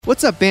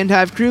What's up,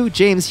 Bandhive crew?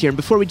 James here, and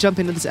before we jump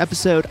into this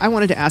episode, I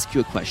wanted to ask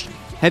you a question.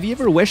 Have you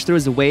ever wished there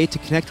was a way to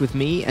connect with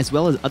me as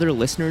well as other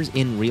listeners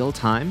in real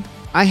time?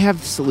 I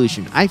have the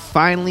solution. I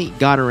finally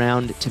got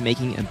around to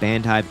making a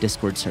Bandhive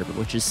Discord server,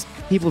 which is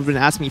people have been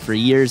asking me for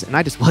years, and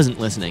I just wasn't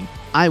listening.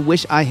 I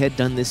wish I had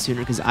done this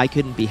sooner because I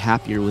couldn't be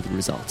happier with the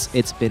results.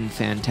 It's been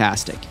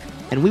fantastic,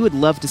 and we would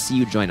love to see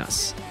you join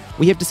us.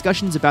 We have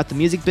discussions about the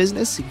music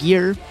business,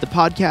 gear, the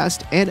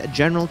podcast, and a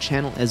general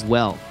channel as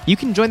well. You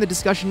can join the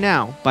discussion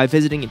now by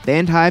visiting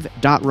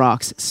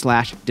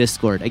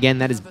bandhive.rocks/discord. Again,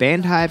 that is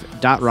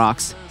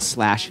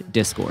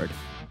bandhive.rocks/discord.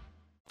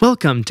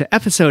 Welcome to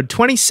episode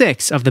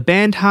 26 of the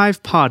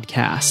Bandhive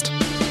Podcast.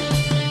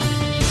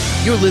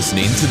 You're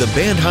listening to the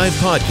Bandhive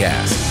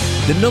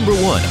Podcast, the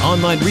 #1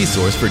 online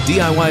resource for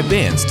DIY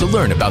bands to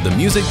learn about the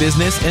music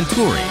business and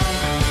touring.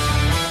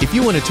 If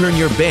you want to turn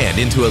your band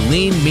into a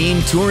lean,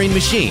 mean touring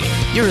machine,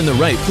 you're in the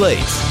right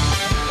place.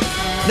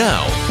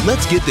 Now,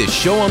 let's get this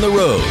show on the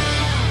road.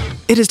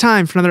 It is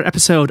time for another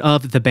episode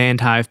of the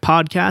Bandhive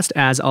Podcast.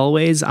 As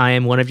always, I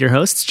am one of your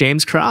hosts,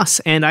 James Cross,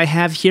 and I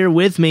have here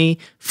with me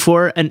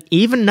for an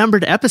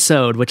even-numbered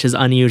episode, which is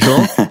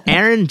unusual,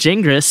 Aaron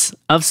Gingras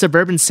of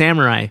Suburban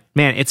Samurai.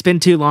 Man, it's been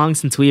too long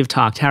since we have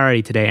talked. How are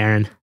you today,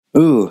 Aaron?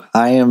 Ooh,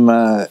 I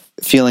am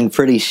feeling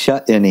pretty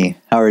shut-in-y.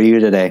 How are you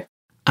today?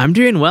 I'm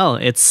doing well.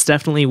 It's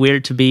definitely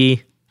weird to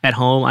be at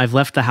home. I've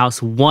left the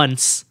house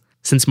once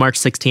since March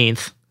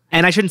 16th.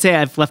 And I shouldn't say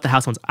I've left the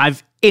house once.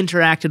 I've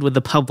interacted with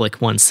the public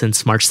once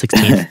since March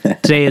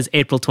 16th. Today is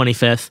April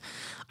 25th.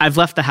 I've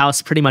left the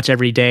house pretty much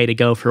every day to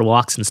go for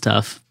walks and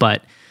stuff,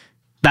 but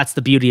that's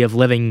the beauty of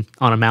living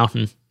on a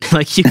mountain.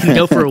 Like, you can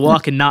go for a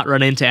walk and not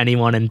run into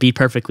anyone and be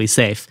perfectly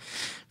safe.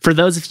 For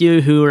those of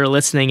you who are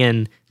listening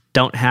and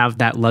don't have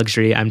that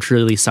luxury, I'm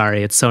truly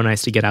sorry. It's so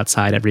nice to get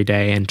outside every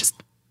day and just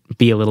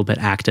be a little bit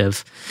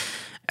active.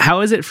 How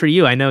is it for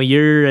you? I know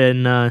you're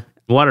in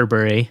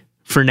Waterbury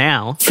for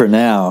now. For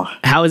now.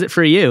 How is it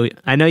for you?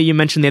 I know you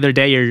mentioned the other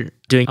day you're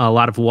doing a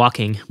lot of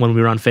walking when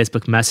we were on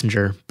Facebook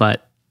Messenger,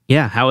 but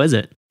yeah, how is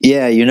it?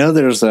 Yeah,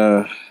 there's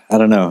a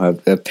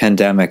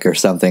pandemic or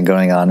something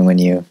going on when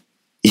you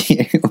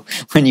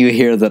when you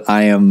hear that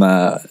I am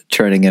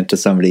turning into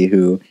somebody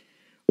who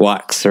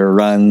walks or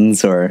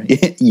runs, or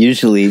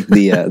usually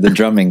the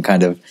drumming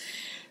kind of,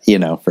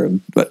 for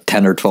about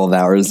 10 or 12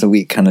 hours a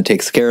week kind of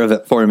takes care of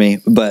it for me.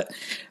 But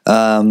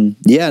doing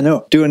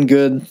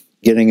good,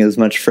 getting as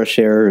much fresh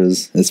air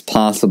as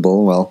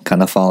possible while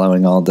kind of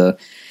following all the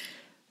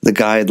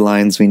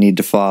guidelines we need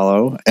to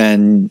follow.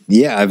 And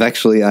yeah,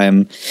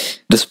 I'm,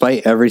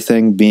 despite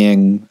everything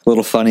being a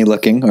little funny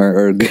looking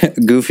or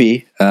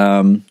goofy,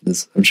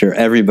 as I'm sure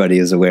everybody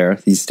is aware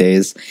these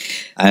days,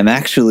 I'm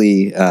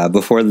actually,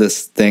 before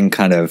this thing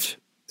kind of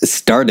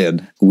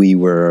started, we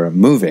were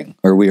moving,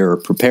 or we were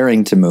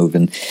preparing to move,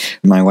 and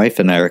my wife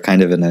and I are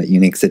kind of in a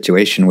unique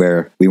situation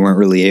where we weren't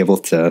really able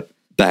to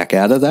back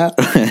out of that.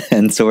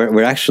 And so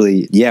we're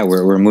actually,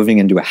 we're moving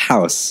into a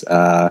house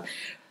a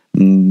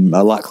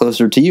lot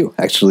closer to you,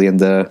 actually, in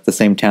the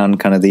same town,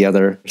 kind of the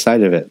other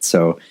side of it.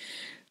 So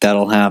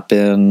that'll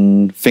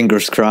happen,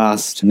 fingers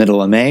crossed,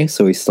 middle of May.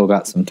 So we still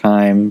got some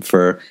time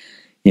for,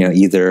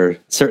 either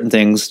certain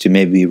things to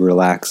maybe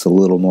relax a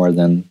little more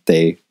than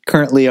they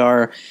currently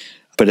are.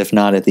 But if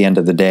not, at the end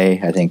of the day,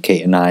 I think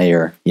Kate and I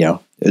are,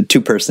 a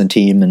two-person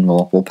team, and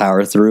we'll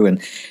power through.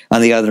 And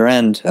on the other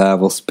end,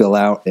 we'll spill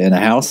out in a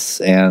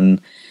house.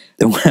 And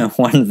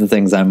one of the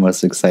things I'm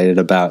most excited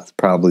about is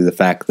probably the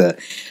fact that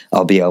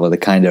I'll be able to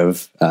kind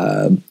of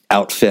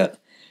outfit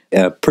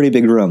a pretty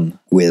big room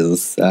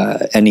with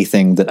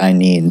anything that I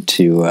need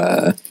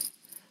to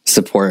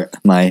support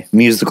my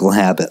musical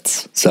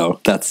habits. So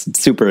that's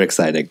super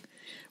exciting,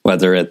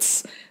 whether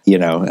it's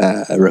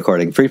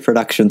recording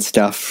pre-production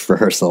stuff,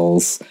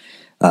 rehearsals,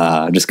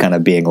 just kind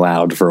of being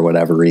loud for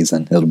whatever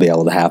reason. It'll be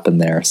able to happen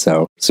there.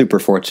 So super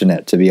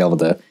fortunate to be able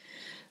to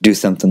do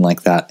something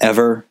like that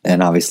ever,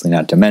 and obviously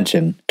not to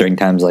mention during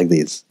times like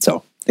these.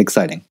 So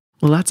exciting.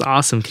 Well, that's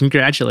awesome.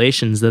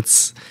 Congratulations.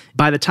 That's,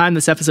 by the time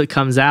this episode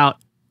comes out,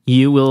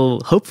 you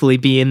will hopefully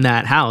be in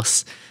that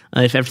house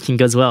if everything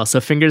goes well.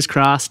 So fingers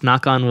crossed,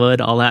 knock on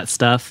wood, all that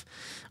stuff.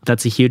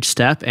 That's a huge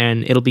step,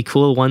 and it'll be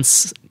cool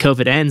once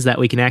COVID ends that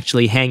we can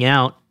actually hang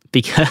out,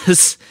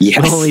 because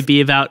we'll only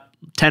be about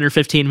 10 or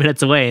 15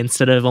 minutes away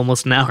instead of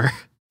almost an hour.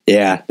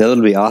 Yeah,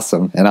 that'll be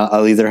awesome. And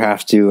I'll either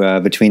have to,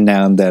 between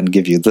now and then,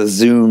 give you the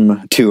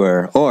Zoom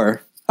tour,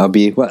 or I'll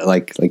be,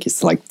 like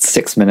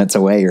 6 minutes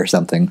away or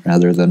something,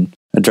 rather than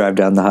a drive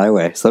down the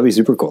highway. So that'll be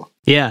super cool.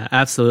 Yeah,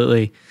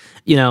 absolutely.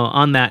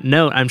 On that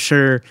note, I'm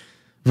sure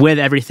with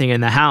everything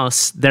in the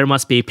house, there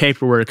must be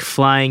paperwork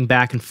flying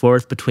back and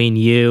forth between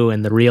you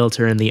and the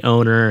realtor and the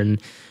owner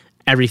and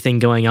everything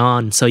going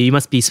on. So you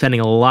must be spending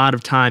a lot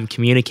of time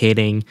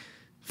communicating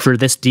for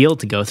this deal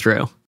to go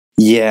through.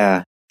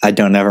 Yeah, I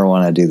don't ever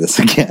want to do this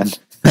again.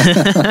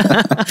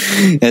 But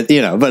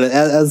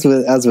as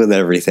with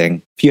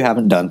everything, if you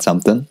haven't done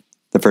something,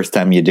 the first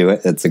time you do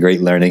it, it's a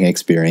great learning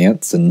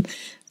experience. And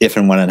if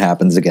and when it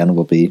happens again,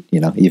 we'll be,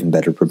 even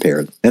better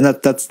prepared. And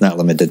that's not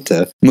limited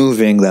to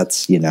moving.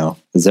 That's,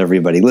 as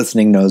everybody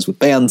listening knows, with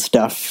band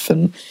stuff,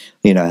 and,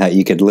 how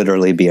you could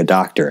literally be a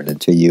doctor, and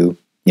until you,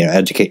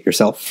 educate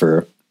yourself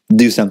or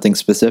do something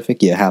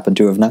specific, you happen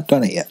to have not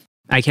done it yet.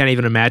 I can't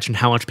even imagine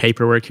how much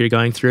paperwork you're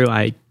going through.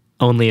 I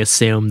only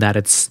assume that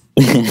it's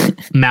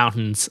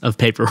mountains of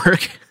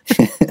paperwork.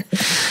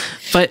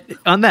 But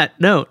on that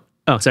note,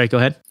 oh, sorry, go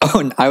ahead. Oh,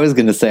 and I was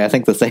going to say, I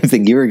think the same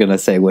thing you were going to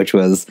say, which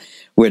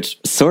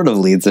sort of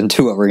leads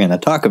into what we're going to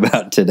talk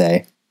about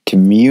today: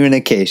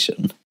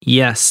 communication.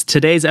 Yes,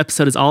 today's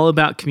episode is all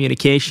about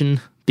communication,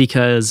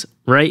 because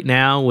right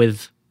now,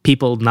 with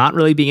people not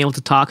really being able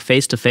to talk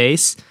face to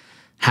face,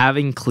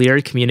 having clear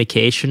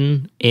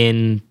communication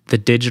in the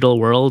digital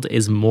world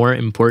is more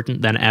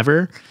important than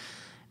ever.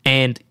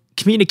 And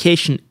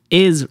communication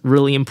is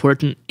really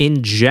important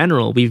in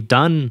general. We've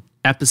done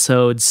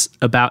episodes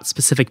about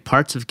specific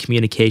parts of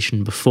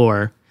communication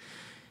before.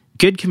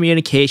 Good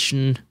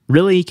communication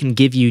really can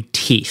give you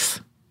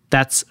teeth.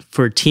 That's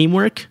for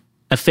teamwork,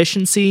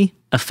 efficiency,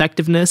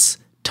 effectiveness,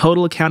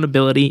 total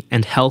accountability,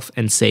 and health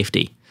and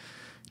safety.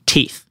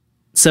 Teeth.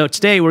 So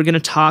today we're going to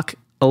talk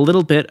a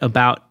little bit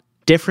about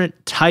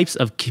different types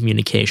of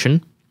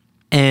communication.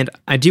 And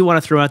I do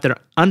want to throw out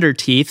that under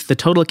teeth, the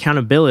total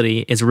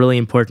accountability is really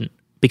important,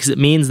 because it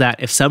means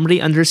that if somebody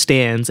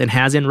understands and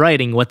has in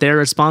writing what they're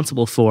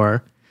responsible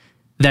for,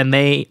 then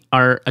they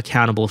are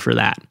accountable for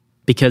that.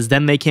 Because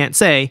then they can't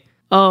say,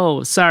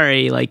 oh,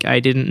 sorry, I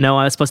didn't know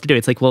I was supposed to do it.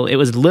 It's like, well, it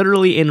was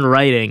literally in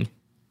writing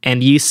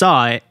and you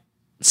saw it,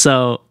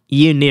 so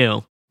you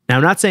knew. Now,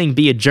 I'm not saying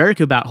be a jerk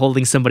about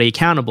holding somebody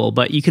accountable,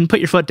 but you can put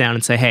your foot down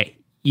and say, hey,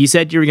 you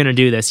said you were going to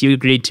do this, you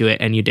agreed to it,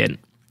 and you didn't.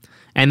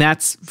 And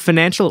that's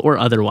financial or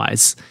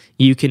otherwise.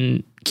 You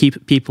can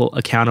keep people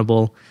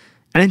accountable.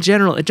 And in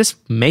general, it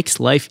just makes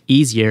life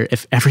easier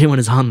if everyone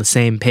is on the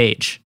same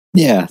page.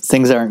 Yeah,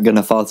 things aren't going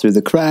to fall through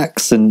the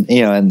cracks. And,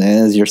 and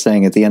as you're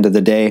saying, at the end of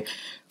the day,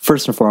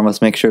 first and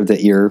foremost, make sure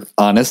that you're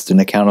honest and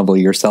accountable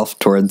yourself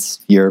towards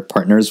your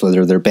partners,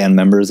 whether they're band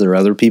members or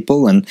other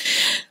people. And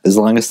as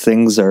long as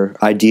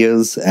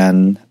ideas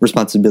and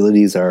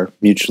responsibilities are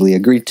mutually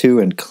agreed to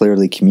and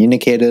clearly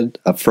communicated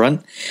up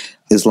front,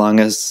 as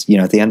long as,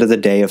 at the end of the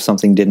day, if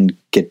something didn't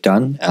get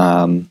done,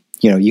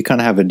 you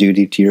kind of have a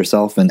duty to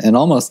yourself and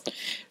almost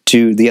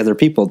to the other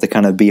people to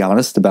kind of be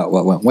honest about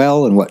what went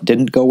well and what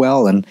didn't go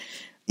well. And,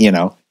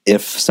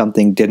 if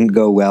something didn't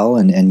go well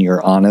and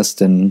you're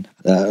honest and,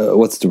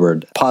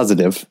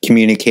 positive,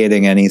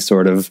 communicating any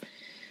sort of,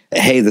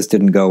 hey, this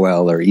didn't go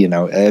well, or,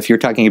 if you're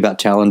talking about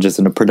challenges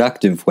in a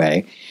productive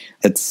way,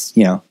 it's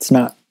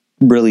not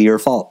really your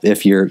fault.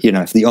 If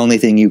if the only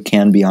thing you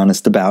can be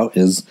honest about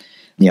is,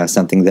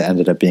 something that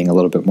ended up being a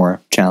little bit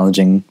more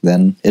challenging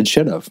than it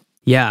should have.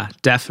 Yeah,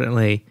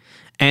 definitely.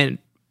 And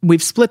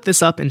we've split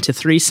this up into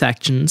 3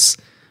 sections.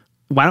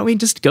 Why don't we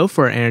just go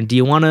for it, Aaron? Do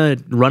you want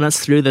to run us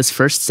through this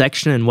first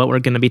section and what we're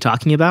going to be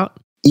talking about?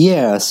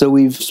 Yeah, so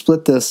we've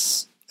split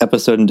this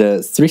episode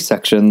into 3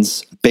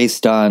 sections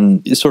based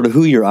on sort of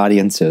who your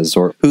audience is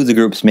or who the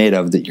group's made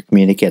of that you're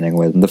communicating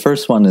with. And the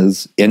first one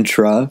is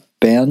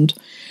intra-band,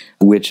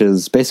 which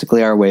is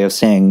basically our way of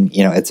saying,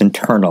 it's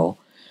internal.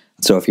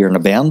 So if you're in a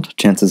band,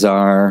 chances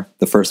are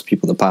the first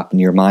people that pop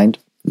into your mind,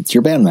 it's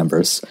your band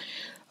members.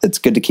 It's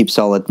good to keep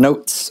solid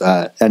notes.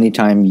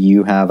 Anytime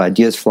you have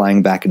ideas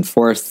flying back and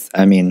forth,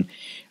 I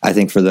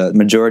think for the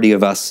majority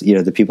of us,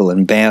 the people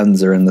in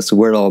bands or in this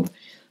world,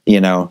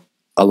 a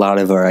lot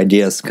of our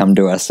ideas come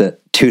to us at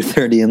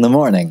 2:30 in the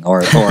morning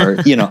or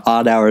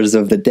odd hours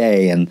of the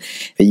day. And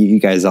you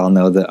guys all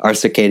know that our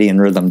circadian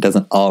rhythm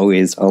doesn't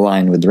always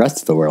align with the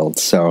rest of the world.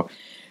 So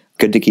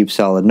good to keep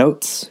solid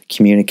notes,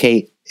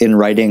 communicate in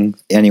writing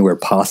anywhere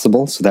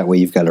possible. So that way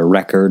you've got a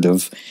record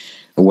of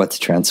what's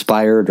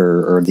transpired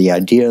or the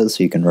ideas,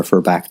 so you can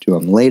refer back to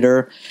them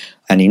later.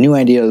 Any new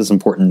ideas,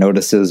 important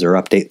notices, or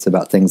updates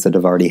about things that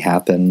have already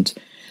happened.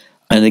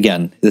 And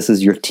again, this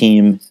is your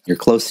team, your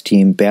close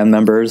team, band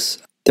members.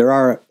 There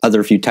are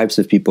other few types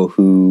of people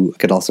who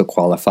could also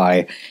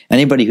qualify.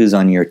 Anybody who's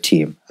on your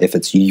team. If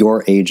it's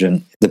your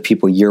agent, the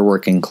people you're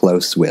working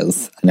close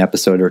with. An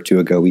episode or 2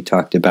 ago, we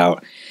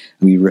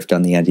riffed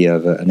on the idea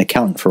of an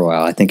accountant for a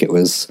while. I think it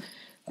was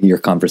your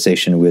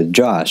conversation with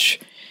Josh,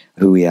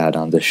 who we had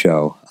on the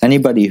show.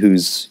 Anybody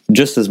who's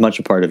just as much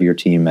a part of your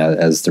team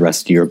as the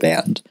rest of your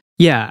band.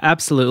 Yeah,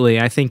 absolutely.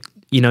 I think,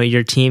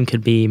 your team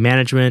could be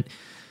management,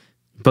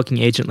 booking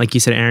agent, like you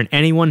said, Aaron,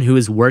 anyone who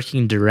is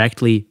working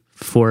directly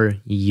for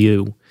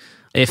you.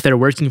 If they're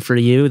working for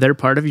you, they're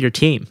part of your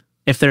team.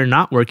 If they're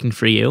not working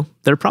for you,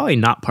 they're probably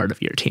not part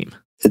of your team.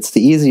 It's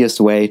the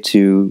easiest way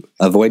to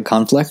avoid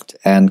conflict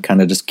and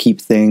kind of just keep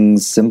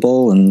things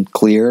simple and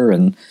clear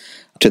and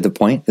to the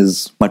point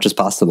as much as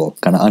possible,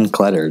 kind of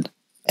uncluttered.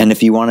 And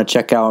if you want to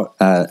check out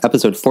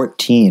episode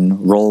 14,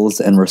 Roles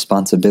and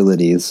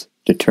Responsibilities,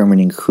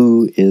 determining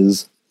who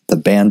is the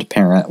band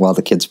parent while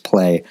the kids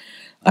play,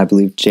 I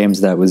believe,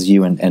 James, that was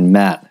you and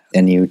Matt,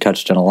 and you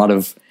touched on a lot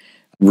of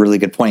really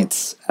good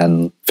points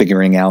and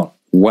figuring out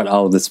what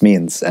all of this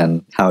means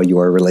and how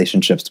your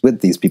relationships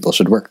with these people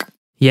should work.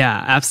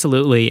 Yeah,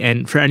 absolutely.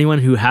 And for anyone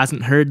who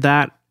hasn't heard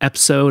that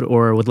episode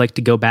or would like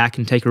to go back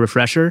and take a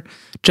refresher,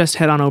 just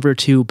head on over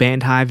to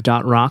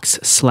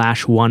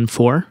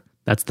bandhive.rocks/14.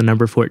 That's the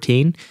number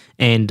 14.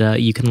 And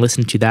you can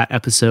listen to that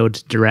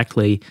episode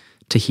directly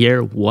to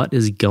hear what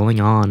is going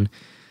on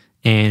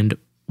and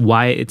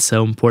why it's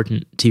so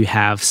important to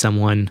have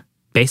someone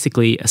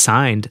basically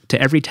assigned to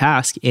every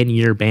task in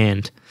your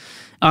band.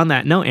 On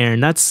that note,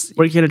 Aaron,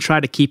 we're going to try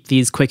to keep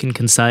these quick and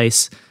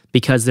concise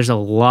because there's a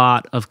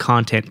lot of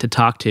content to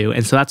talk to.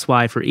 And so that's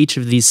why for each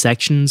of these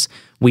sections,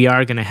 we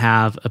are going to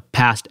have a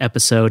past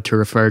episode to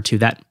refer to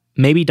that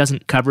maybe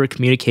doesn't cover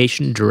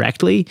communication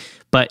directly,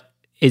 but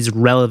is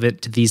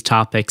relevant to these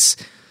topics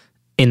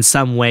in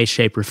some way,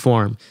 shape, or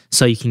form.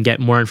 So you can get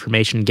more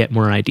information, get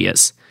more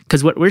ideas.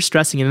 Because what we're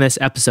stressing in this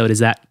episode is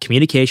that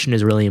communication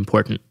is really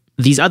important.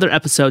 These other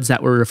episodes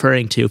that we're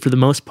referring to, for the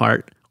most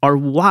part, are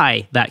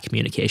why that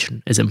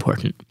communication is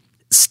important.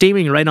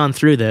 Steaming right on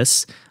through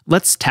this,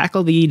 let's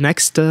tackle the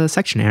next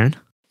section, Aaron.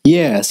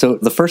 Yeah, so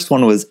the first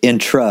one was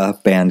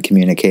intra-band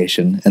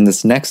communication, and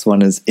this next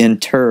one is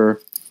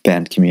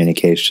inter-band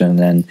communication.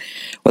 And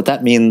what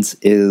that means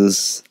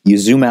is you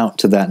zoom out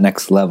to that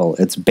next level.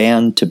 It's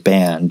band to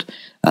band.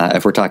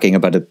 If we're talking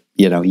about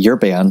your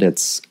band,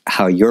 it's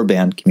how your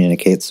band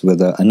communicates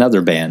with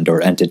another band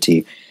or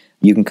entity.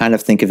 You can kind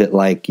of think of it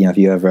like, if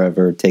you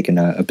ever taken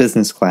a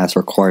business class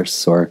or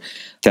course or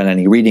done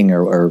any reading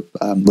or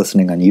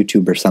listening on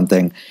YouTube or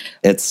something,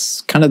 it's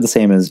kind of the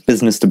same as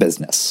business to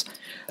business.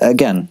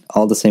 Again,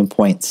 all the same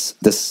points.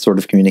 This sort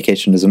of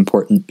communication is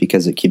important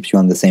because it keeps you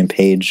on the same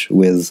page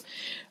with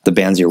the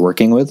bands you're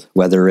working with,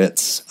 whether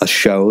it's a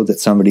show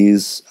that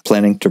somebody's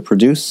planning to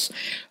produce,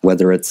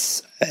 whether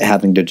it's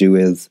having to do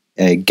with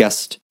a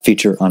guest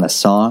feature on a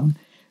song.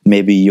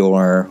 Maybe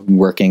you're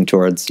working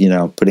towards,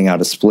 putting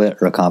out a split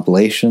or a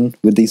compilation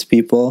with these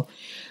people.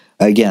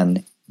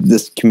 Again,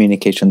 this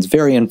communication is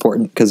very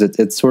important because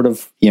it's sort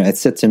of, it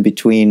sits in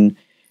between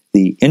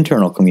the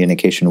internal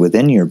communication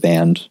within your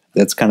band.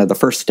 That's kind of the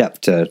first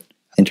step to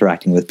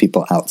interacting with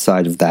people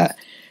outside of that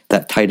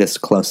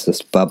tightest,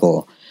 closest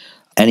bubble.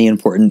 Any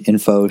important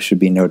info should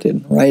be noted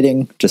in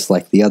writing, just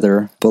like the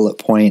other bullet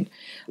point.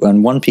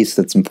 And one piece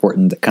that's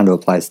important that kind of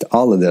applies to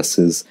all of this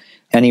is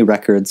any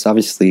records.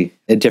 Obviously,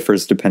 it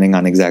differs depending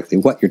on exactly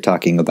what you're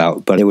talking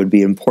about, but it would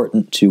be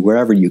important to,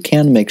 wherever you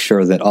can, make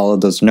sure that all of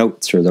those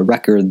notes or the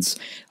records,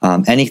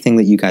 anything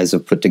that you guys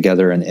have put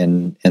together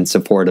in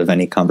support of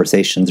any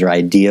conversations or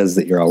ideas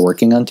that you're all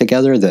working on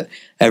together, that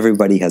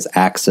everybody has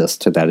access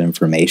to that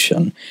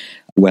information,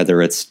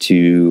 whether it's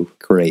to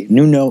create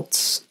new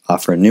notes,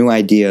 offer new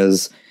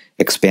ideas,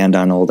 expand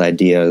on old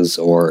ideas,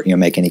 or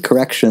make any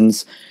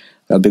corrections.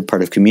 A big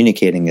part of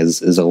communicating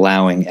is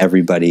allowing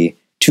everybody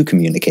to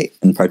communicate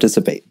and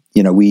participate.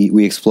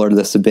 We explored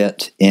this a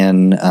bit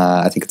in,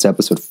 I think it's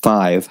episode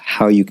 5,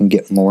 how you can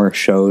get more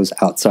shows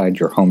outside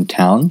your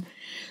hometown.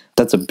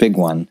 That's a big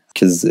one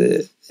because,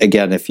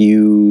 again, if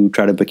you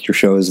try to book your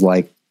shows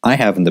like I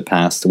have in the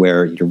past,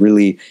 where you're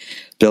really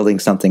building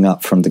something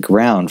up from the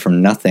ground,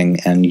 from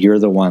nothing, and you're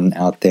the one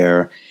out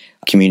there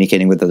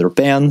communicating with other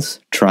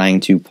bands, trying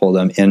to pull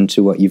them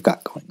into what you've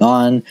got going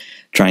on,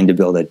 trying to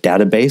build a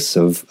database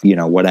of,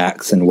 what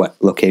acts and what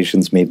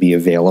locations may be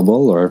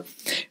available or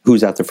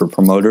who's out there for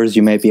promoters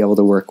you might be able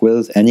to work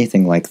with,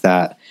 anything like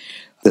that.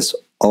 This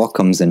all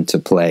comes into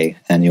play,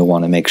 and you'll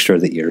want to make sure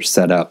that you're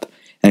set up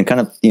and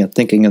kind of,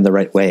 thinking in the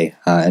right way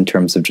in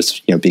terms of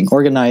just, being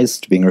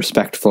organized, being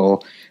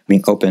respectful,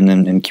 being open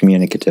and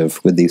communicative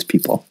with these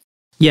people.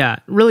 Yeah,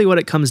 really what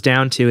it comes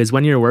down to is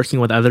when you're working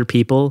with other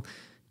people,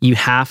 you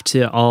have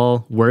to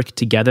all work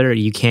together.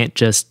 You can't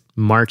just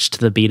march to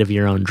the beat of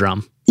your own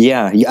drum.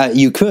 Yeah,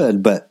 you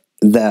could, but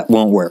that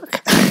won't work.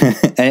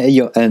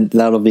 and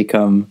that'll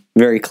become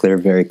very clear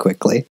very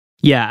quickly.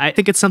 Yeah, I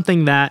think it's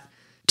something that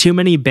too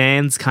many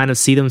bands kind of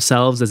see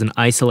themselves as an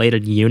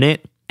isolated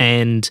unit.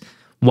 And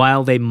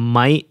while they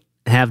might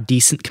have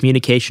decent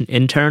communication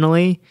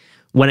internally,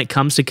 when it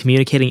comes to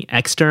communicating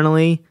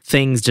externally,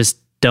 things just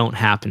don't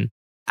happen.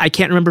 I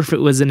can't remember if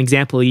it was an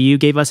example you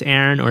gave us,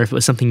 Aaron, or if it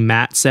was something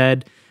Matt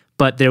said,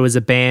 but there was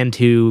a band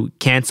who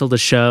canceled a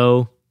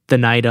show the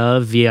night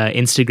of via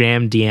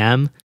Instagram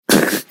DM.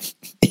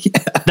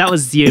 Yeah. That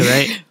was you,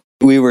 right?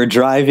 We were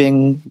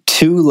driving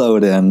to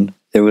Loden.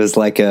 It was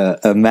like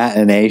a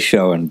matinee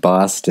show in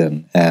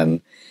Boston,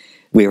 and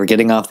we were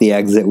getting off the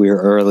exit. We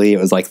were early. It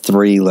was like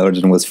 3.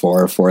 Loden was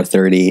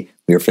 4:30.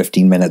 We were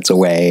 15 minutes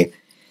away.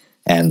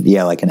 And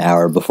yeah, like an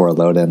hour before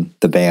Loden,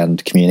 the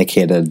band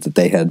communicated that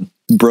they had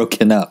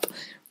broken up.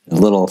 A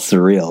little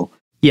surreal.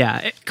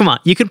 Yeah, come on.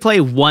 You could play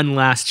one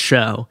last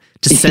show.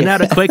 Just send out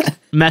a quick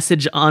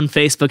message on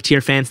Facebook to your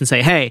fans and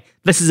say, hey,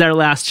 this is our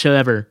last show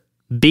ever.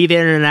 Be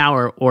there in an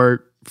hour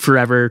or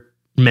forever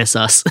miss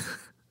us.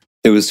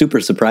 It was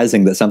super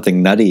surprising that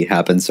something nutty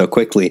happened so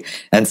quickly.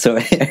 And so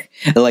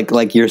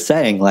like you're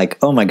saying, like,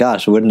 oh my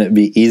gosh, wouldn't it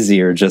be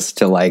easier just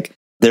to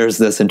there's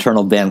this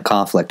internal band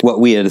conflict. What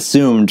we had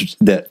assumed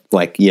that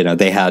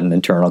they had an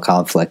internal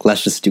conflict.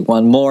 Let's just do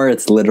one more.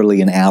 It's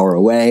literally an hour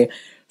away.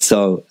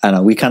 So I don't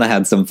know, we kind of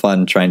had some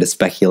fun trying to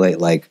speculate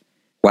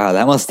Wow,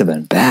 that must have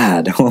been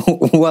bad.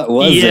 What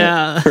was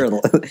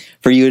it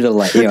for you to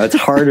like, it's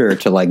harder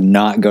to like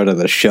not go to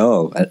the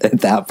show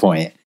at that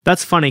point.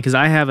 That's funny because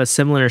I have a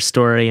similar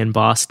story in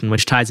Boston,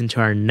 which ties into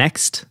our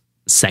next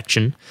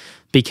section,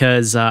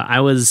 because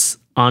I was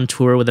on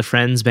tour with a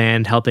friend's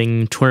band,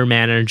 helping tour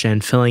manage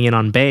and filling in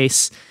on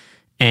bass.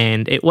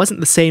 And it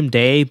wasn't the same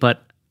day,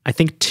 but I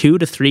think 2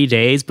 to 3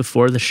 days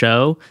before the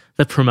show,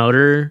 the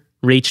promoter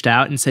reached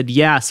out and said,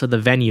 yeah, so the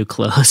venue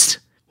closed.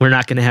 We're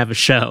not going to have a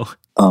show.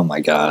 Oh my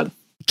God.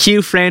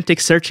 Cue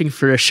frantic searching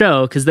for a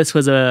show, because this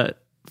was a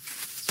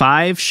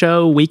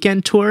 5-show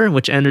weekend tour,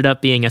 which ended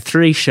up being a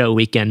 3-show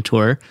weekend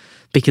tour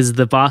because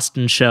the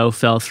Boston show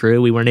fell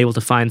through. We weren't able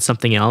to find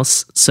something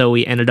else. So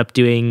we ended up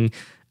doing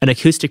an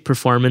acoustic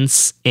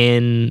performance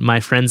in my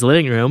friend's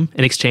living room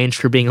in exchange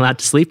for being allowed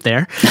to sleep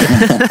there.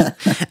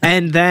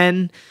 And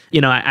then,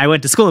 I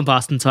went to school in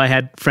Boston, so I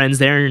had friends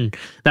there, and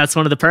that's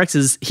one of the perks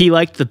is he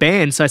liked the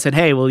band. So I said,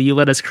 hey, will you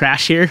let us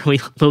crash here?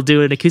 We'll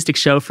do an acoustic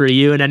show for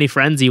you and any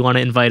friends you want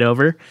to invite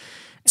over.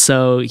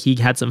 So he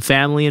had some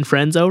family and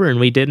friends over, and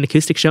we did an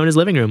acoustic show in his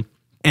living room.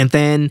 And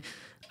then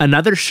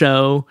another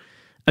show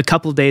a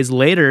couple of days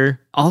later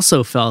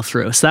also fell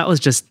through. So that was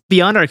just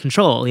beyond our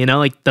control,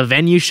 like the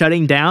venue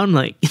shutting down,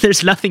 like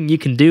there's nothing you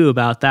can do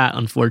about that,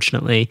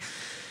 unfortunately.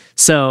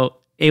 So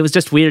it was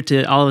just weird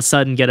to all of a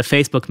sudden get a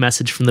Facebook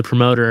message from the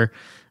promoter,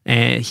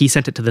 and he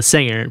sent it to the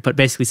singer, but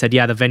basically said,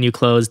 yeah, the venue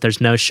closed.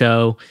 There's no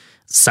show.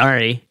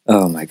 Sorry.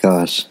 Oh my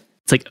gosh.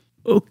 It's like,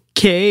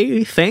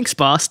 okay, thanks,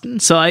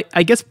 Boston. So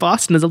I guess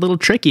Boston is a little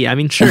tricky. I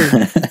mean, sure,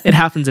 it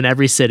happens in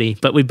every city,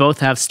 but we both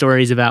have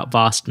stories about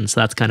Boston,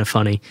 so that's kind of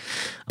funny.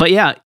 But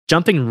yeah,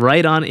 jumping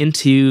right on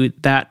into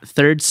that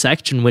third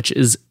section, which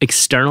is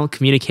external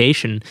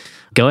communication.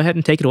 Go ahead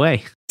and take it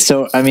away.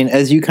 So, I mean,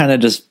 as you kind of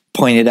just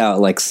pointed out,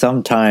 like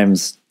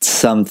sometimes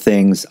some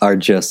things are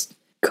just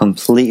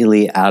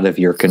completely out of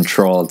your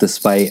control,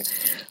 despite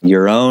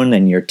your own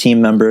and your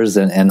team members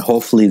and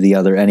hopefully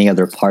any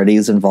other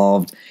parties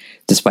involved.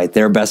 Despite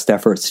their best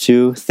efforts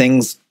too,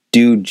 things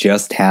do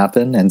just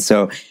happen. And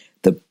so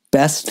the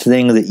best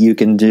thing that you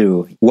can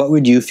do, what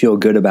would you feel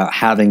good about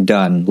having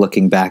done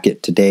looking back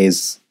at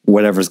today's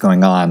whatever's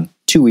going on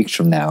 2 weeks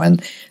from now?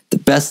 And the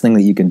best thing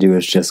that you can do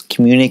is just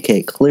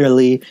communicate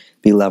clearly,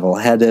 be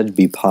level-headed,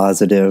 be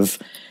positive.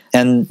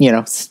 And,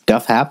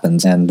 stuff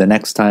happens. And the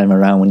next time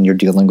around when you're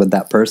dealing with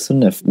that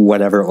person, if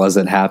whatever it was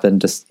that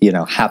happened, just,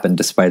 happened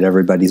despite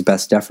everybody's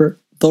best effort,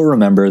 they'll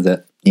remember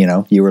that,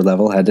 you were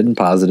level-headed and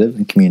positive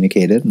and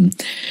communicated.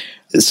 And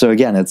so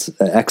again, it's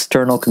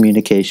external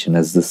communication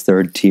as the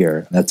third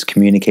tier. That's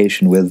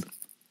communication with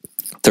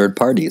third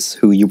parties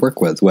who you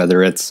work with,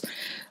 whether it's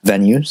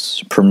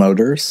venues,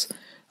 promoters,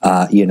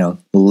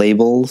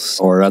 labels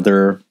or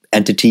other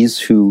entities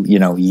who,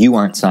 you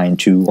aren't signed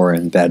to or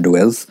in bed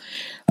with,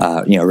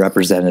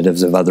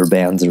 representatives of other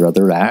bands or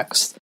other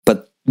acts.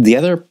 But the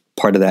other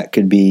part of that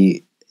could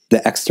be the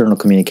external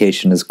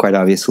communication is quite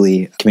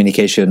obviously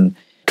communication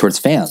towards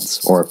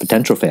fans or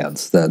potential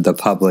fans, the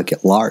public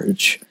at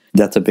large.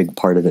 That's a big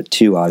part of it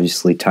too,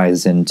 obviously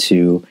ties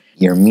into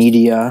your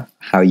media,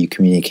 how you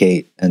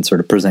communicate and sort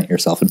of present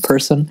yourself in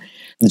person.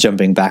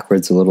 Jumping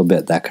backwards a little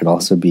bit, that could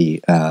also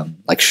be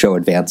like show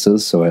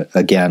advances. So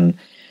again,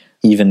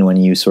 even when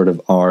you sort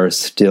of are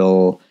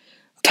still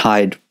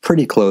tied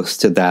pretty close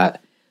to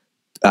that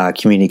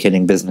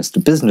communicating business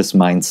to business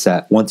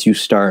mindset, once you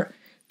start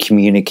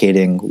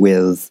communicating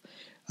with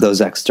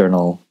those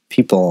external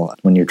people,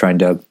 when you're trying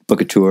to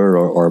book a tour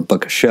or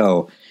book a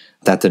show,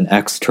 that's an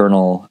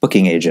external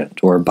booking agent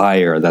or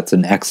buyer, that's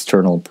an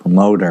external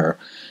promoter.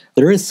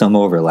 There is some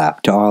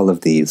overlap to all of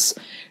these.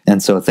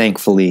 And so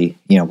thankfully,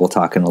 we'll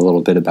talk in a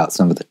little bit about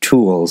some of the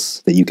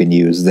tools that you can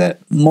use that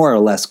more or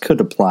less could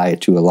apply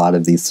to a lot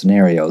of these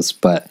scenarios.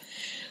 But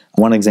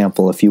one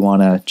example, if you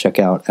want to check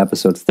out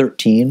episode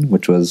 13,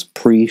 which was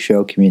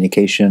pre-show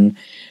communication,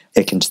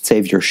 it can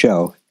save your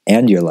show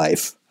and your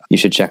life. You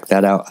should check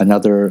that out.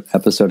 Another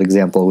episode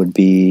example would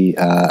be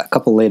a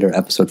couple later,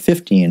 episode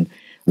 15,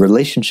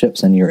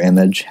 relationships and your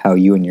image, how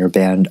you and your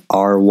band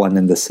are one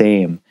and the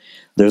same.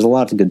 There's a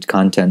lot of good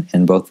content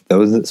in both of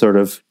those that sort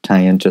of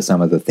tie into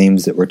some of the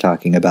themes that we're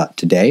talking about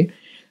today.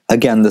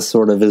 Again, this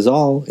sort of is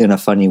all in a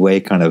funny way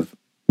kind of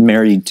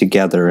married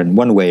together in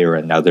one way or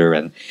another.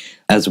 And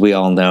as we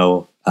all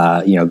know,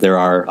 there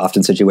are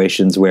often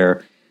situations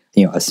where,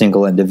 a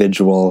single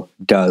individual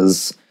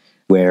does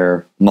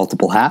wear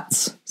multiple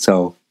hats.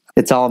 So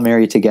it's all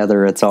married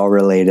together, it's all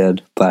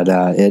related, but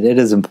it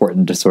is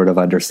important to sort of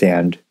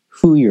understand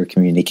who you're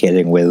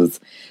communicating with,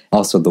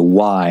 also the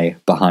why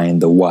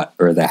behind the what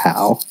or the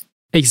how.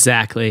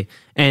 Exactly.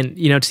 And,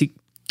 to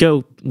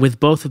go with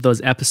both of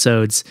those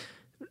episodes,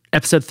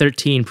 episode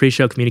 13,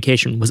 pre-show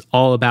communication, was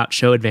all about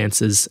show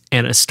advances.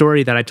 And a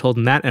story that I told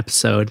in that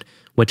episode,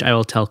 which I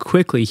will tell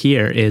quickly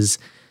here, is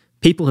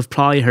people have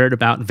probably heard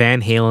about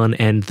Van Halen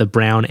and the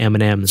brown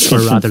M&Ms, or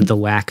rather the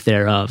lack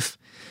thereof.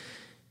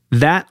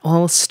 That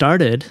all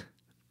started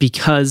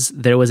because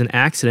there was an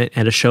accident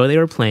at a show they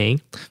were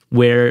playing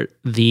where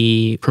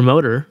the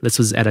promoter, this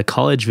was at a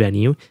college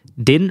venue,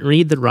 didn't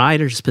read the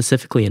rider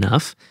specifically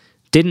enough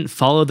didn't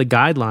follow the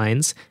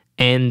guidelines,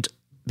 and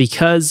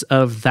because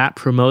of that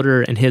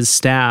promoter and his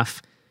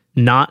staff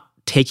not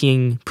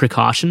taking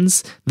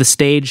precautions, the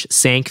stage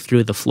sank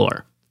through the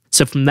floor.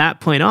 So from that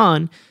point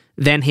on,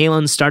 Van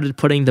Halen started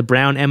putting the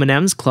brown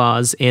M&Ms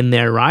clause in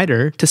their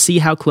rider to see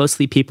how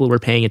closely people were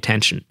paying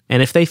attention.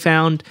 And if they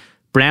found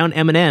brown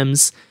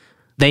M&Ms,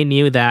 they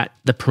knew that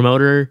the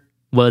promoter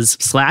was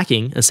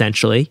slacking,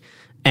 essentially,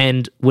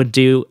 and would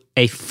do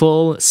a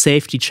full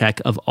safety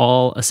check of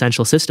all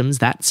essential systems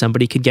that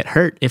somebody could get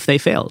hurt if they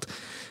failed.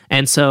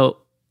 And so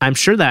I'm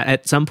sure that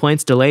at some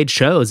points delayed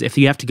shows if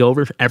you have to go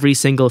over every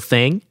single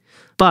thing,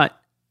 but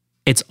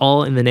it's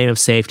all in the name of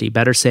safety.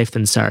 Better safe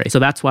than sorry. So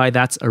that's why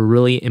that's a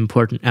really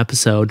important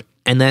episode.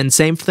 And then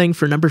same thing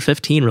for number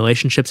 15,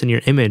 relationships and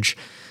your image.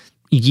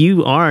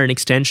 You are an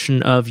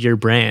extension of your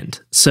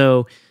brand.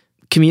 So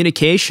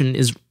communication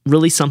is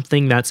really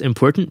something that's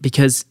important,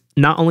 because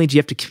not only do you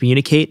have to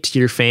communicate to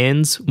your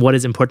fans what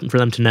is important for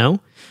them to know,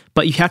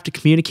 but you have to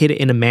communicate it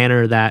in a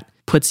manner that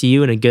puts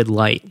you in a good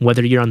light.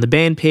 Whether you're on the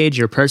band page,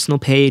 your personal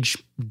page,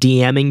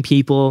 DMing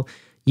people,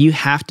 you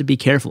have to be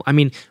careful. I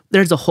mean,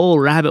 there's a whole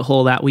rabbit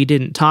hole that we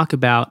didn't talk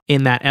about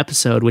in that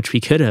episode, which we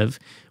could have,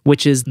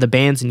 which is the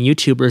bands and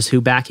YouTubers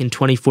who back in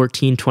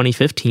 2014,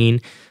 2015,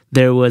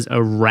 there was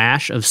a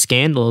rash of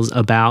scandals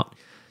about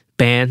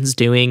bands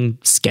doing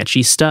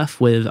sketchy stuff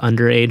with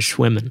underage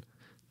women.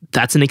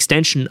 That's an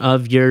extension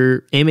of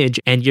your image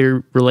and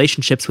your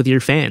relationships with your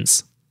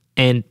fans.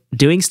 And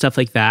doing stuff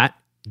like that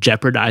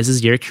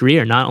jeopardizes your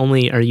career. Not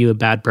only are you a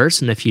bad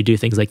person if you do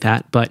things like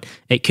that, but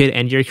it could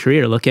end your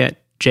career. Look at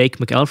Jake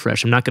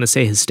McElfresh. I'm not going to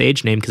say his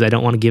stage name because I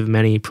don't want to give him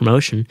any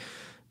promotion,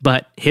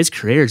 but his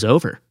career is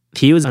over.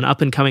 He was an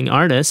up-and-coming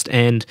artist,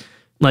 and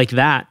like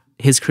that,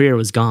 his career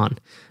was gone.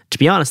 To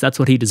be honest, that's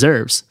what he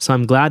deserves. So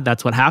I'm glad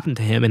that's what happened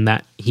to him and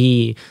that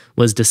he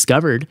was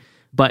discovered.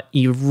 But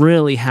you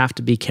really have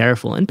to be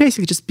careful and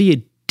basically just be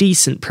a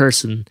decent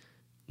person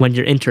when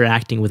you're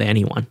interacting with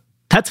anyone.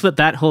 That's what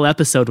that whole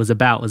episode was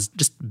about, was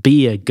just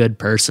be a good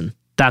person.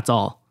 That's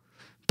all.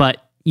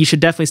 But you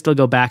should definitely still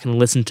go back and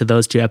listen to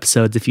those 2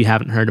 episodes if you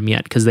haven't heard them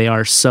yet, because they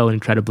are so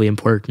incredibly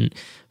important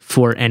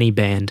for any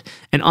band.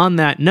 And on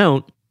that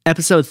note,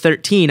 episode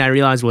 13, I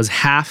realized, was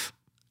half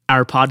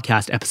our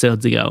podcast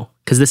episodes ago,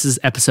 because this is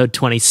episode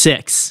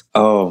 26.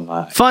 Oh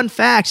my. Fun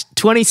fact,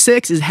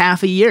 26 is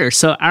half a year.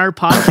 So our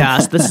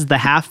podcast, this is the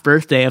half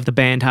birthday of the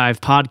Band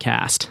Hive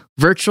podcast.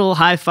 Virtual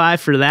high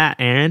five for that,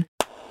 Aaron.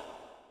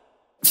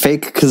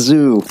 Fake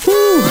kazoo.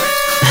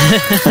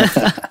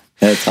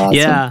 That's awesome.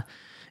 Yeah.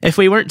 If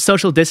we weren't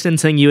social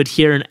distancing, you would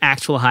hear an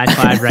actual high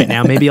five right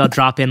now. Maybe I'll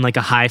drop in like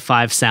a high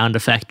five sound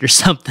effect or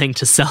something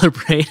to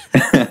celebrate.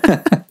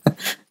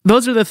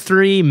 Those are the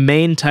 3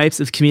 main types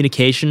of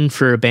communication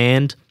for a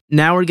band.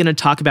 Now we're going to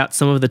talk about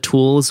some of the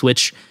tools,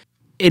 which,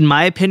 in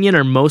my opinion,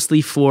 are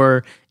mostly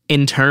for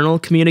internal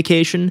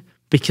communication,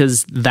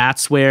 because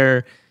that's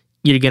where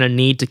you're going to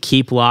need to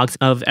keep logs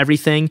of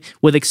everything.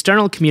 With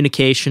external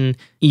communication,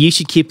 you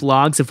should keep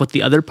logs of what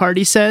the other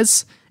party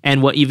says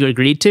and what you've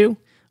agreed to,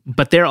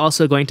 but they're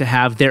also going to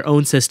have their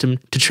own system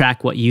to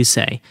track what you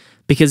say,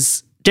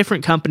 because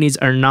different companies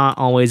are not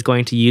always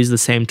going to use the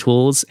same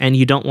tools, and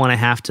you don't want to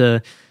have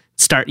to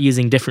start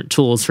using different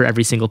tools for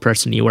every single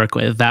person you work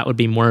with. That would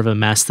be more of a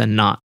mess than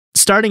not.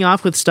 Starting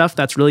off with stuff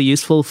that's really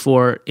useful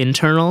for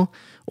internal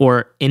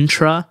or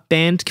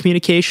intra-band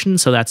communication,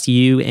 so that's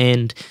you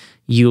and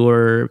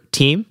your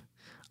team.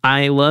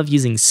 I love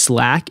using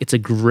Slack. It's a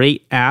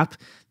great app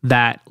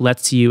that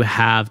lets you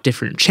have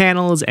different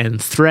channels and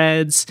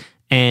threads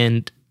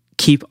and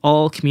keep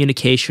all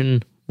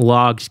communication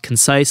logged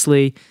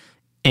concisely,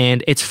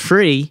 and it's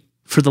free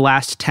for the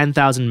last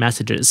 10,000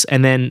 messages,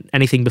 and then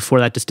anything before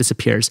that just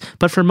disappears.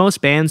 But for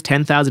most bands,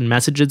 10,000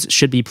 messages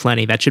should be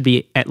plenty. That should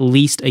be at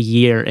least a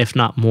year, if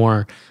not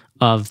more,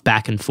 of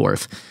back and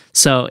forth.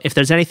 So if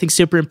there's anything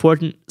super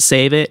important,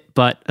 save it.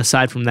 But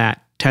aside from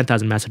that,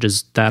 10,000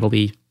 messages, that'll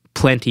be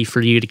plenty for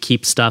you to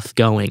keep stuff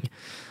going.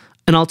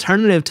 An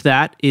alternative to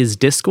that is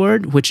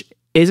Discord, which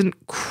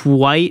isn't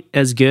quite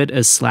as good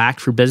as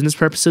Slack for business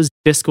purposes.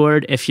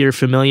 Discord, if you're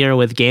familiar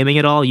with gaming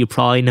at all, you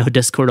probably know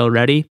Discord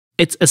already.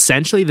 It's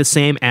essentially the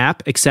same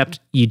app, except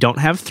you don't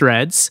have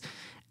threads,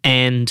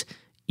 and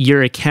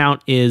your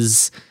account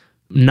is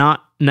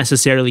not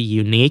necessarily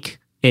unique.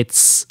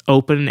 It's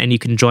open, and you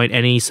can join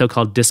any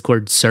so-called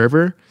Discord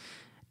server.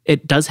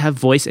 It does have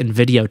voice and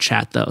video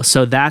chat, though,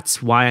 so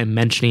that's why I'm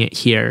mentioning it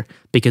here,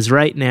 because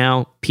right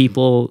now,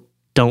 people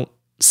don't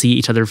see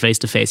each other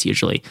face-to-face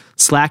usually.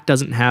 Slack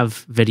doesn't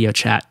have video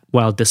chat,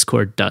 while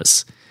Discord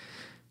does.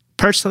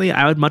 Personally,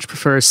 I would much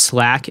prefer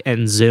Slack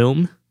and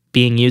Zoom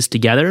being used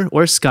together,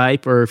 or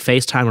Skype or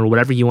FaceTime or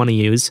whatever you want to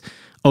use,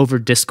 over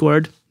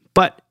Discord.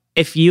 But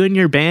if you and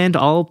your band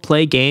all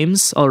play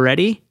games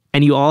already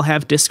and you all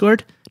have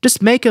Discord,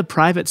 just make a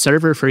private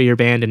server for your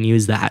band and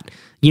use that.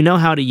 You know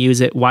how to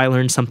use it. Why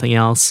learn something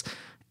else?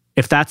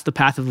 If that's the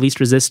path of least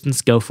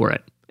resistance, go for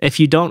it. If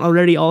you don't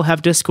already all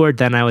have Discord,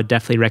 then I would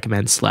definitely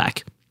recommend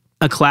Slack.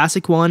 A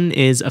classic one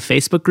is a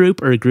Facebook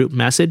group or a group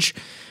message.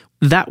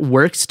 That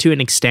works to an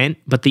extent,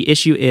 but the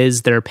issue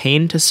is they're a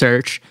pain to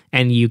search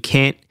and you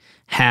can't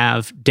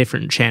have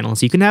different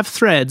channels. You can have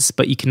threads,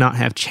 but you cannot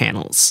have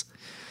channels.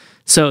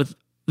 So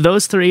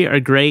those three are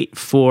great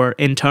for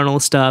internal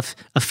stuff.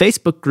 A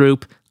Facebook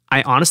group,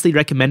 I honestly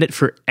recommend it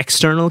for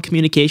external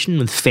communication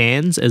with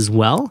fans as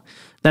well.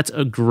 That's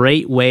a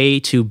great way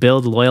to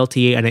build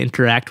loyalty and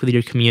interact with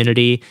your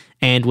community.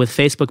 And with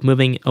Facebook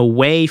moving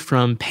away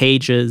from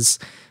pages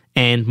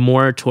and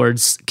more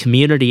towards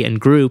community and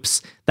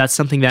groups, that's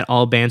something that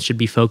all bands should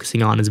be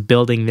focusing on, is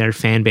building their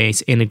fan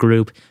base in a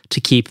group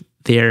to keep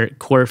their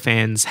core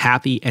fans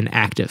happy and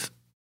active.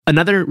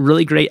 Another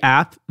really great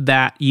app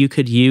that you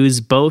could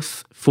use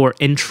both for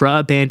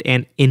intra-band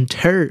and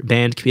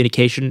inter-band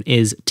communication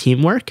is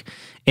Teamwork.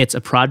 It's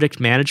a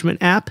project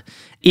management app.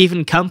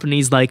 Even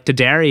companies like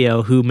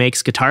D'Addario, who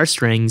makes guitar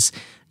strings,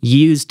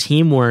 use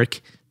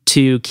Teamwork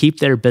to keep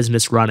their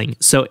business running.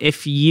 So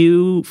if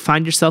you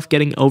find yourself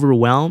getting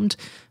overwhelmed,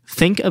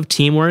 think of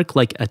Teamwork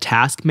like a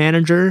task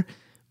manager,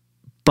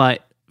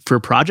 but for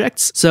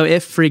projects. So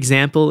if, for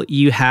example,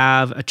 you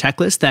have a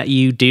checklist that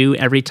you do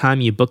every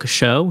time you book a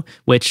show,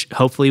 which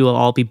hopefully we'll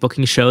all be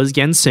booking shows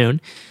again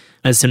soon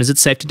as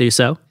it's safe to do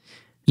so,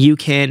 you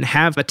can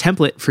have a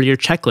template for your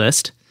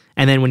checklist.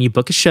 And then when you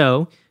book a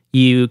show,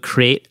 you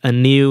create a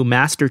new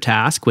master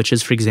task, which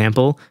is, for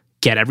example,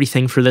 get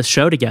everything for this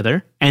show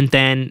together. And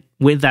then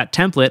with that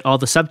template, all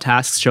the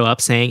subtasks show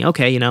up saying,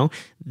 okay,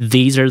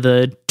 these are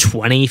the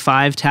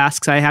 25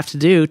 tasks I have to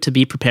do to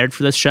be prepared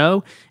for this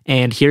show.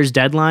 And here's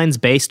deadlines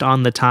based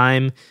on the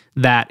time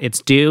that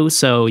it's due.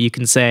 So you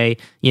can say,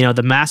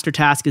 the master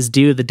task is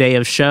due the day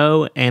of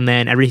show. And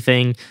then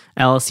everything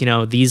else,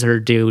 these are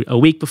due a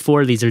week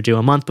before, these are due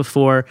a month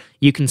before.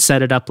 You can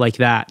set it up like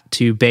that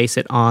to base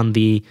it on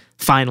the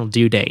final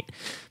due date,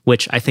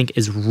 which I think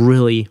is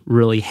really,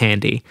 really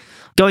handy.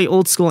 Going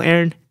old school,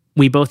 Aaron,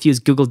 we both use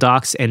Google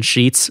Docs and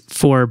Sheets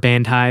for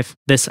Bandhive.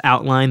 This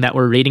outline that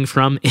we're reading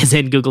from is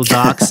in Google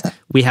Docs.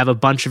 We have a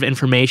bunch of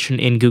information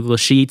in Google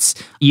Sheets.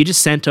 You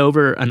just sent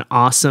over an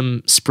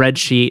awesome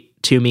spreadsheet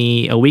to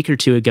me a week or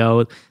two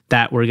ago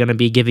that we're going to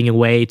be giving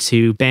away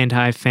to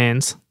Bandhive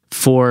fans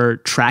for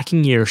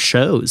tracking your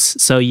shows.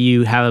 So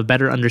you have a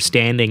better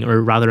understanding,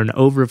 or rather an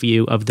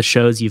overview of the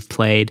shows you've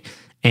played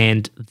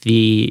and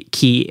the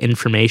key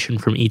information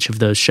from each of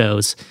those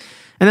shows.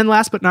 And then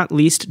last but not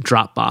least,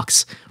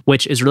 Dropbox,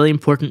 which is really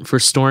important for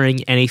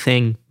storing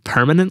anything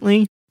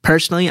permanently.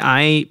 Personally,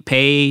 I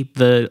pay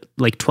the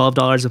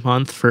 $12 a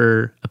month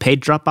for a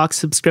paid Dropbox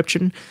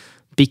subscription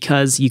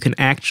because you can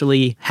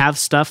actually have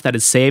stuff that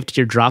is saved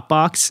to your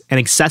Dropbox and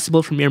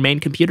accessible from your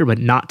main computer, but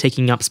not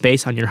taking up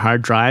space on your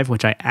hard drive,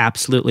 which I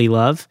absolutely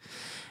love.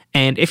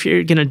 And if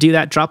you're going to do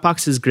that,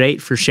 Dropbox is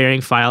great for sharing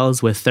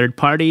files with third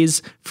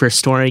parties, for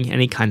storing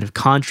any kind of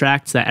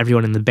contracts that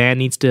everyone in the band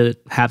needs to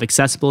have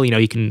accessible.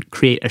 You can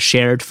create a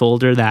shared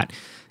folder that,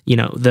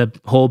 the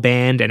whole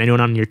band and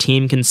anyone on your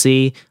team can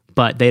see,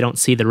 but they don't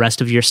see the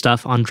rest of your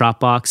stuff on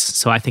Dropbox.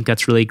 So I think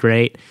that's really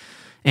great.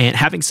 And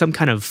having some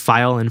kind of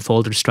file and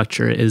folder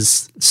structure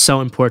is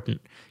so important.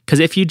 Because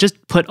if you just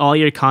put all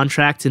your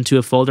contracts into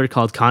a folder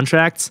called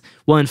contracts,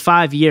 well, in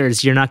 5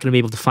 years, you're not going to be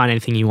able to find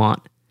anything you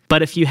want.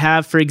 But if you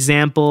have, for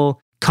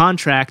example,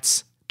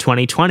 contracts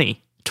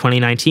 2020,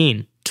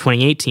 2019,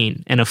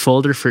 2018, and a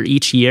folder for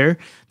each year,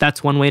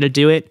 that's one way to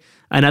do it.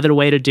 Another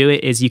way to do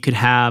it is you could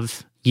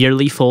have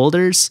yearly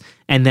folders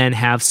and then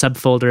have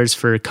subfolders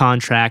for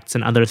contracts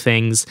and other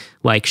things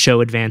like show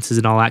advances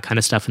and all that kind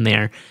of stuff in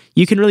there.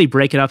 You can really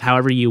break it up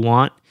however you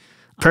want.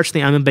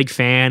 Personally, I'm a big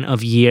fan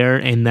of year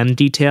and then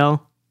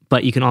detail,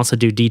 but you can also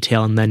do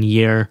detail and then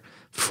year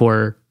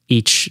for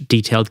each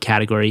detailed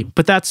category,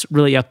 but that's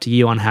really up to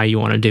you on how you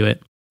want to do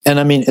it. And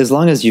I mean, as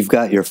long as you've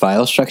got your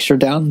file structure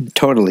down,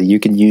 totally, you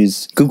can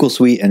use Google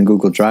Suite and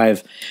Google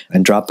Drive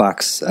and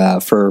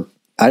Dropbox for,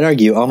 I'd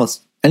argue,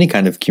 almost any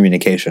kind of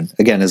communication.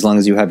 Again, as long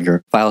as you have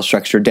your file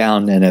structure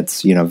down and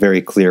it's,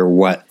 very clear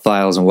what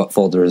files and what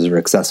folders are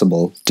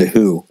accessible to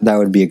who, that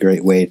would be a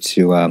great way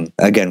to,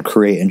 again,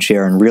 create and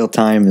share in real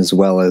time, as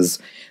well as,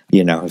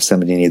 if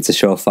somebody needs a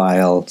show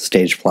file,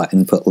 stage plot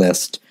input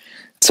list,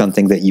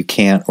 something that you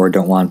can't or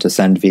don't want to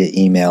send via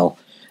email,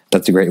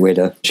 that's a great way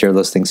to share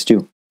those things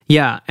too.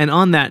 Yeah, and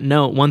on that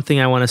note, one thing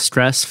I want to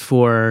stress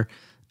for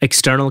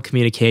external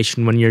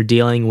communication when you're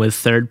dealing with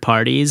third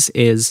parties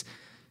is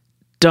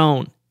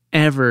don't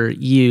ever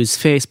use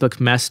Facebook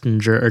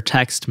Messenger or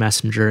text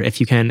Messenger if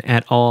you can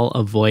at all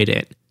avoid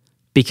it,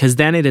 because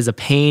then it is a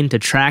pain to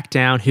track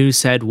down who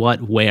said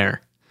what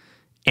where.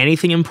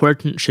 Anything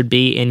important should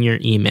be in your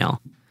email.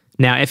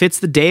 Now, if it's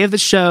the day of the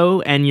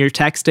show and you're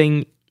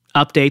texting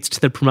updates to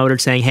the promoter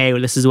saying, hey,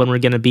 this is when we're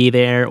going to be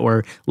there,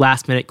 or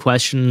last minute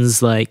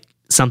questions like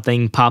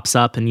something pops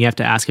up and you have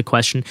to ask a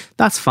question,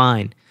 that's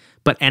fine.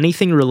 But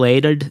anything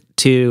related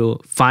to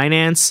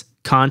finance,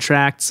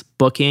 contracts,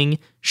 booking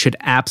should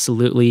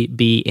absolutely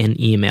be in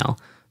email,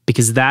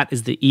 because that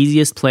is the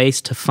easiest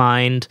place to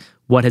find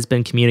what has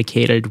been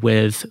communicated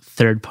with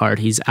third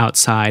parties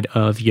outside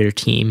of your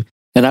team.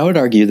 And I would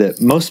argue that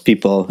most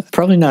people,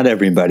 probably not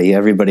everybody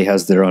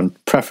has their own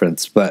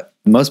preference, but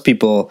Most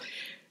people,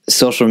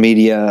 social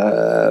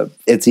media,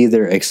 it's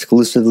either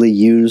exclusively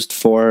used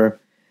for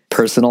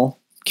personal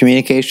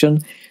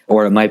communication,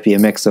 or it might be a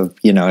mix of,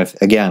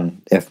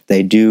 if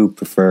they do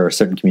prefer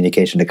certain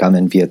communication to come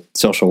in via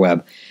social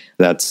web.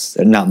 That's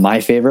not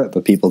my favorite,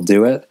 but people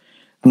do it.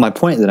 My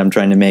point that I'm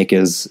trying to make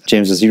is,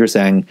 James, as you were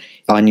saying,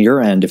 on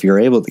your end, if you're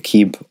able to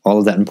keep all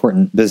of that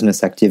important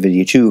business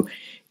activity to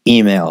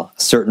email,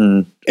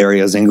 certain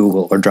areas in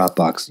Google or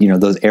Dropbox,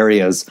 those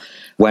areas,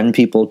 when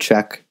people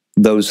check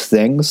those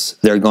things,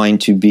 they're going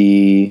to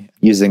be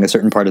using a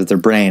certain part of their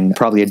brain,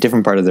 probably a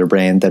different part of their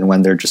brain than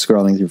when they're just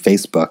scrolling through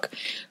Facebook.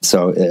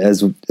 So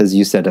as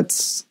you said,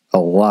 it's a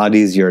lot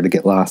easier to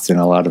get lost in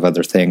a lot of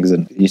other things,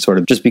 and you sort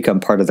of just become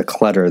part of the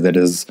clutter that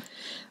is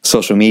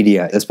social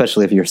media,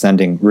 especially if you're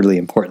sending really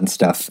important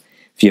stuff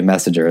via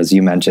Messenger. As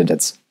you mentioned,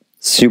 it's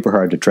super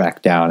hard to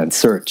track down and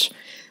search,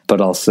 but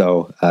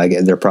also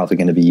they're probably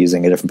going to be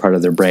using a different part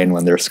of their brain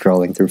when they're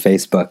scrolling through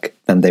Facebook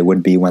than they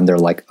would be when they're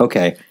like,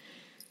 okay,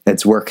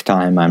 it's work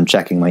time, I'm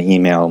checking my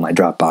email, my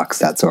Dropbox,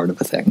 that sort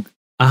of a thing.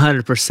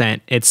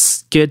 100%.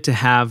 It's good to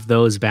have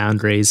those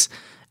boundaries.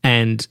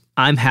 And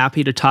I'm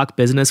happy to talk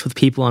business with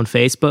people on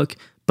Facebook,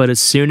 but as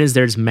soon as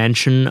there's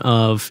mention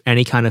of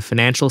any kind of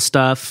financial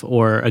stuff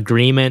or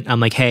agreement, I'm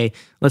like, hey,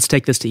 let's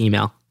take this to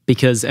email.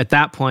 Because at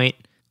that point,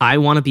 I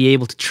want to be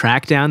able to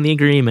track down the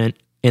agreement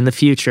in the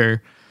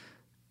future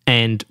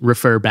and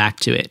refer back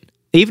to it.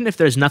 Even if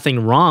there's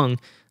nothing wrong,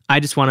 I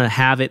just want to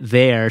have it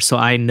there so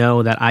I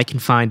know that I can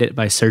find it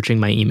by searching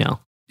my email.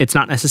 It's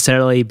not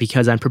necessarily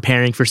because I'm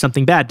preparing for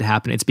something bad to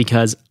happen. It's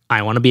because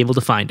I want to be able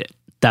to find it.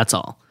 That's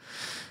all.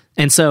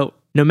 And so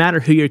no matter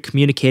who you're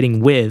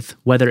communicating with,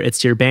 whether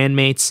it's your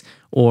bandmates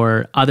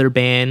or other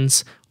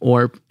bands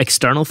or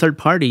external third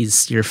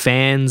parties, your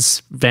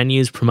fans,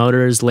 venues,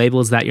 promoters,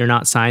 labels that you're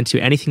not signed to,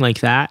 anything like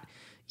that,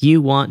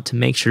 you want to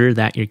make sure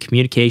that your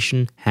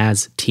communication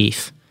has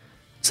teeth.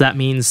 So that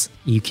means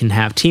you can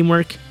have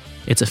teamwork,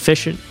 it's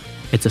efficient,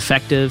 it's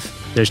effective,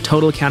 there's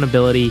total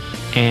accountability,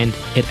 and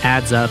it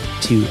adds up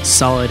to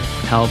solid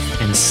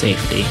health and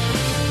safety.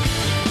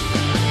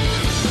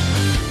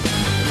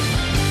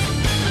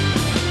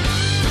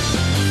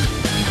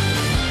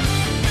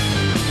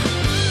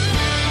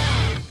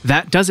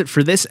 That does it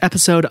for this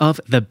episode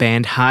of the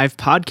Band Hive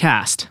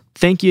podcast.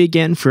 Thank you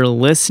again for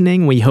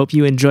listening. We hope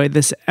you enjoyed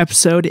this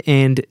episode,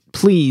 and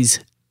please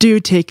do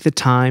take the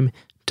time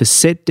to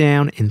sit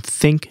down and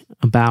think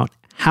about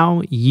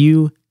how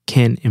you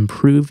can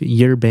improve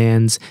your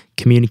band's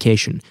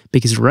communication.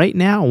 Because right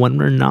now, when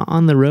we're not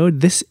on the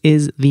road, this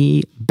is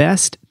the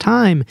best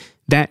time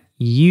that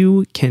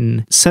you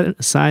can set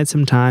aside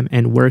some time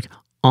and work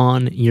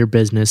on your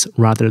business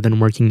rather than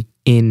working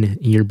in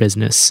your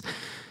business.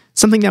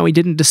 Something that we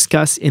didn't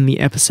discuss in the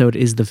episode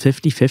is the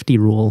 50-50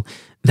 rule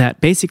that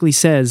basically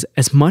says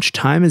as much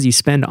time as you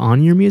spend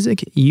on your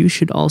music, you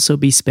should also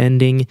be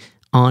spending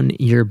on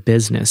your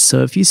business.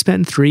 So if you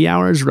spend 3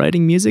 hours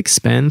writing music,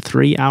 spend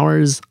 3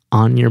 hours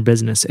on your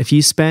business. If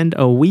you spend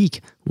a week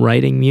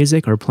writing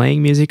music or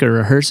playing music or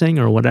rehearsing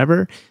or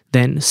whatever,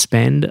 then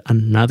spend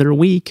another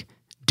week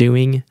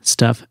doing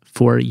stuff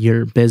for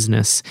your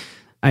business.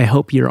 I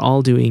hope you're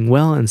all doing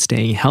well and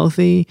staying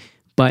healthy.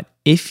 But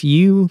if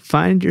you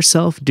find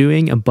yourself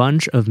doing a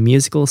bunch of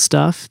musical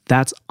stuff,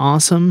 that's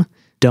awesome.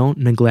 Don't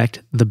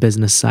neglect the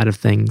business side of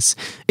things.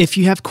 If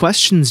you have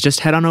questions,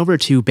 just head on over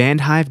to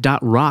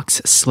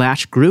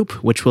bandhive.rocks/group,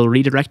 which will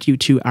redirect you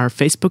to our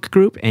Facebook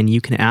group, and you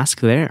can ask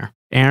there.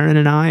 Aaron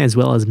and I, as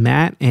well as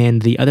Matt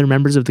and the other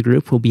members of the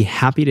group, will be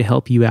happy to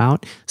help you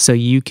out so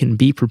you can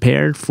be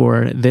prepared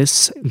for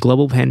this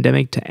global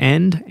pandemic to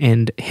end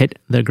and hit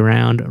the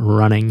ground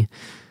running.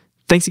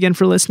 Thanks again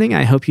for listening.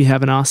 I hope you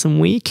have an awesome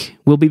week.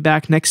 We'll be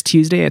back next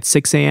Tuesday at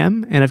 6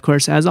 a.m. And of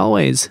course, as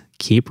always,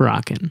 keep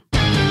rocking.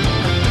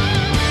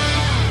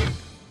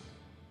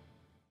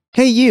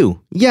 Hey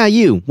you, yeah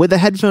you, with the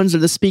headphones or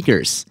the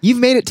speakers. You've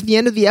made it to the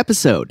end of the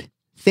episode.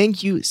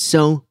 Thank you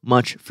so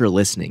much for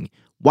listening.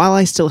 While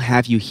I still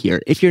have you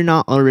here, if you're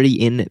not already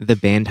in the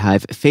Band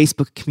Hive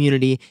Facebook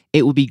community,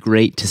 it would be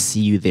great to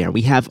see you there.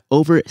 We have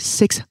over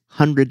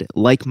 600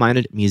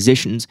 like-minded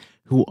musicians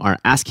who are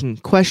asking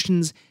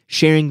questions,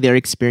 sharing their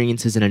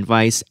experiences and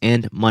advice,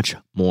 and much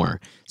more.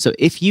 So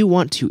if you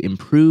want to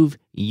improve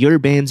your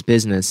band's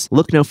business,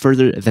 look no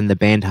further than the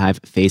Band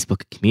Hive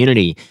Facebook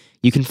community.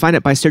 You can find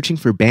it by searching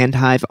for Band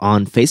Hive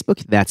on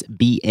Facebook, that's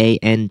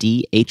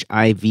BANDHIVE,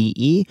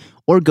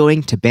 or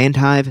going to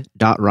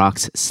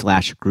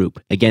bandhive.rocks/group.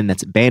 Again,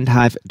 that's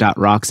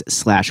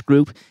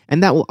bandhive.rocks/group,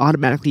 and that will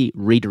automatically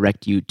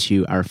redirect you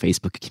to our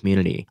Facebook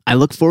community. I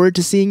look forward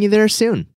to seeing you there soon.